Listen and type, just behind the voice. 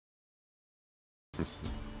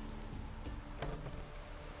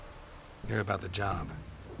Hear about the job.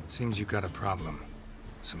 Seems you got a problem.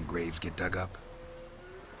 Some graves get dug up?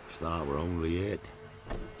 If that were only it.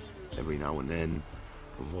 Every now and then,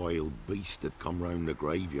 a vile beast would come round the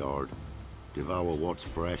graveyard, devour what's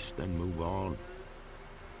fresh, then move on.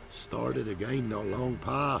 Started again not long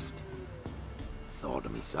past. Thought to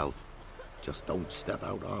myself, just don't step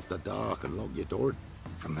out after dark and lock your door.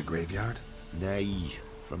 From the graveyard? Nay,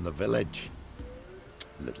 from the village.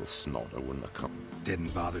 Little snotter wouldn't have come.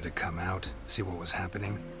 Didn't bother to come out, see what was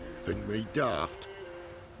happening? Think me daft?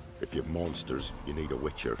 If you've monsters, you need a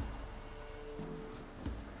witcher.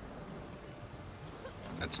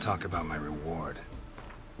 Let's talk about my reward.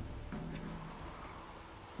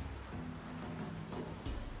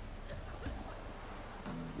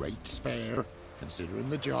 Rate's fair,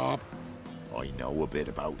 considering the job. I know a bit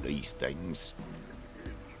about these things.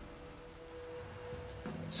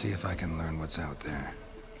 See if I can learn what's out there.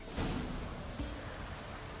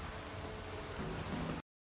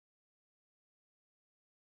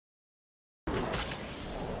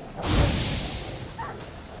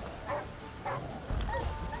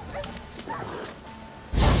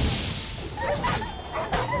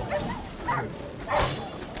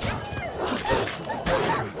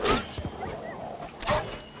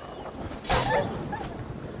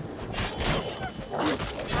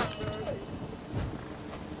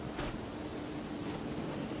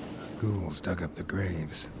 Ghouls dug up the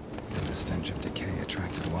graves, and the stench of decay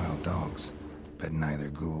attracted wild dogs. But neither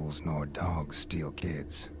ghouls nor dogs steal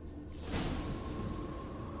kids.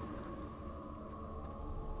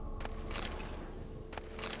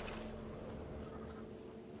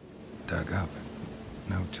 Dug up.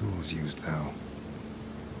 No tools used, though.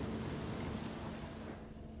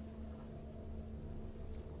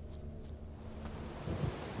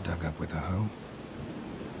 Dug up with a hoe?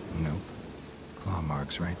 Nope. Claw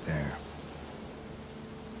marks right there.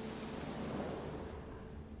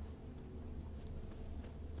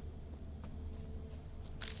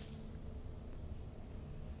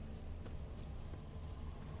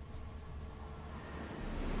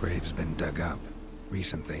 Grave's been dug up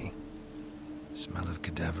recently. Smell of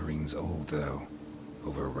cadaverine's old, though.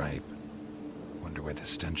 Overripe. Wonder where the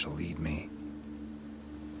stench will lead me.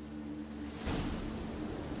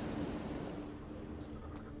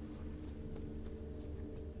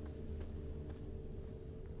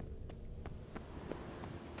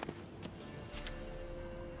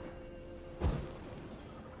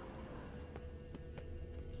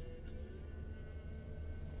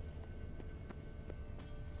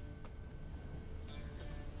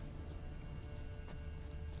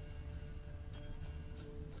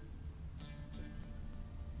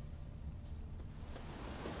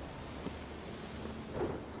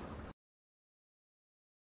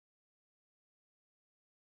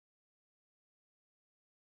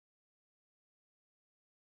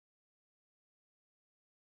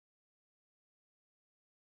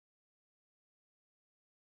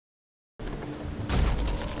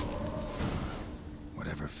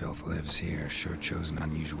 Whatever filth lives here sure chose an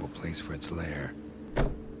unusual place for its lair.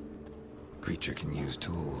 Creature can use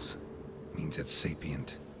tools. Means it's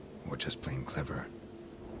sapient, or just plain clever.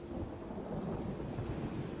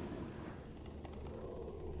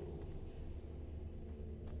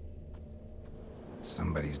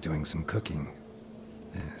 Somebody's doing some cooking.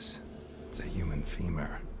 This, it's a human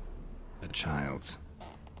femur. A child's.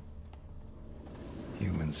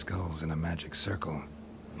 Human skulls in a magic circle.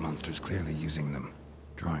 Monsters clearly using them.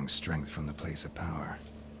 Drawing strength from the place of power.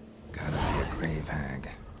 Gotta be a grave hag.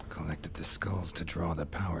 Collected the skulls to draw the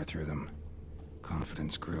power through them.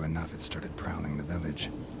 Confidence grew enough it started prowling the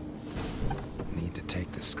village. Need to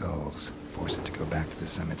take the skulls, force it to go back to the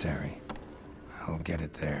cemetery. I'll get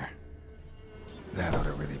it there. That ought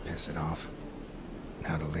to really piss it off.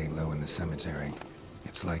 Now to lay low in the cemetery.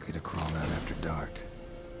 It's likely to crawl out after dark.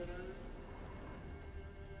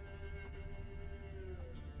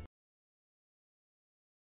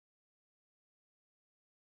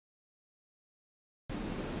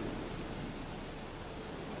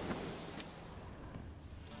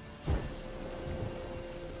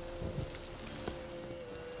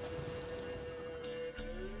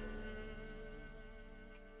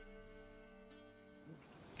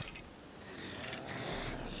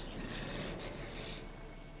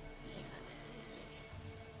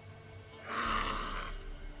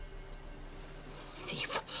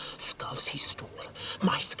 He stole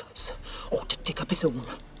my skulls. Ought to dig up his own.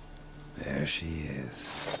 There she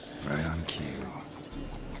is, right on cue.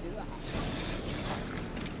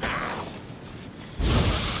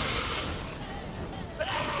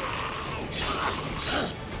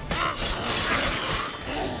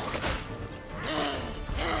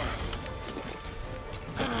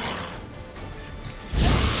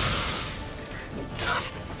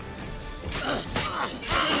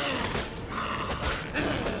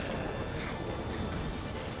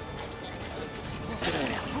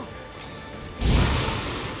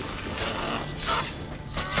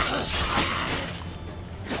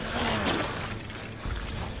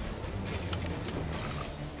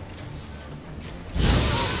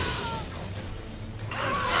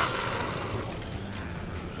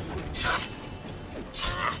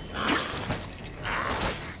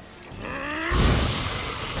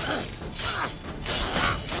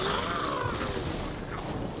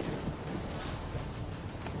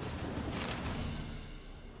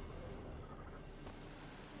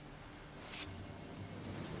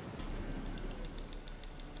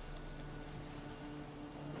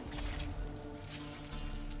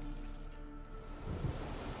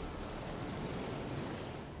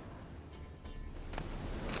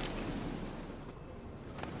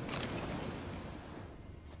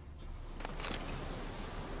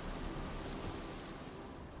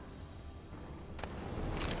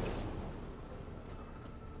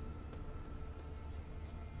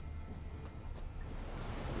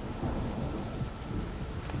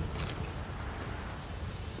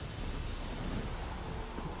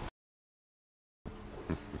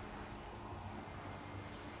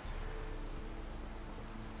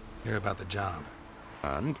 Hear about the job.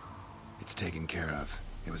 And? It's taken care of.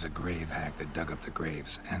 It was a grave hag that dug up the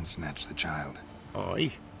graves and snatched the child.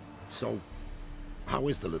 Aye. So, how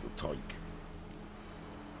is the little tyke?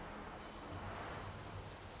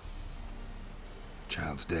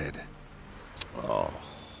 Child's dead. Oh,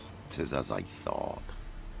 'tis as I thought.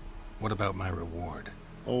 What about my reward?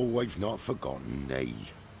 Oh, I've not forgotten, nay.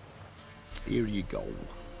 Here you go.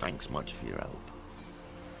 Thanks much for your help.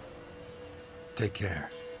 Take care.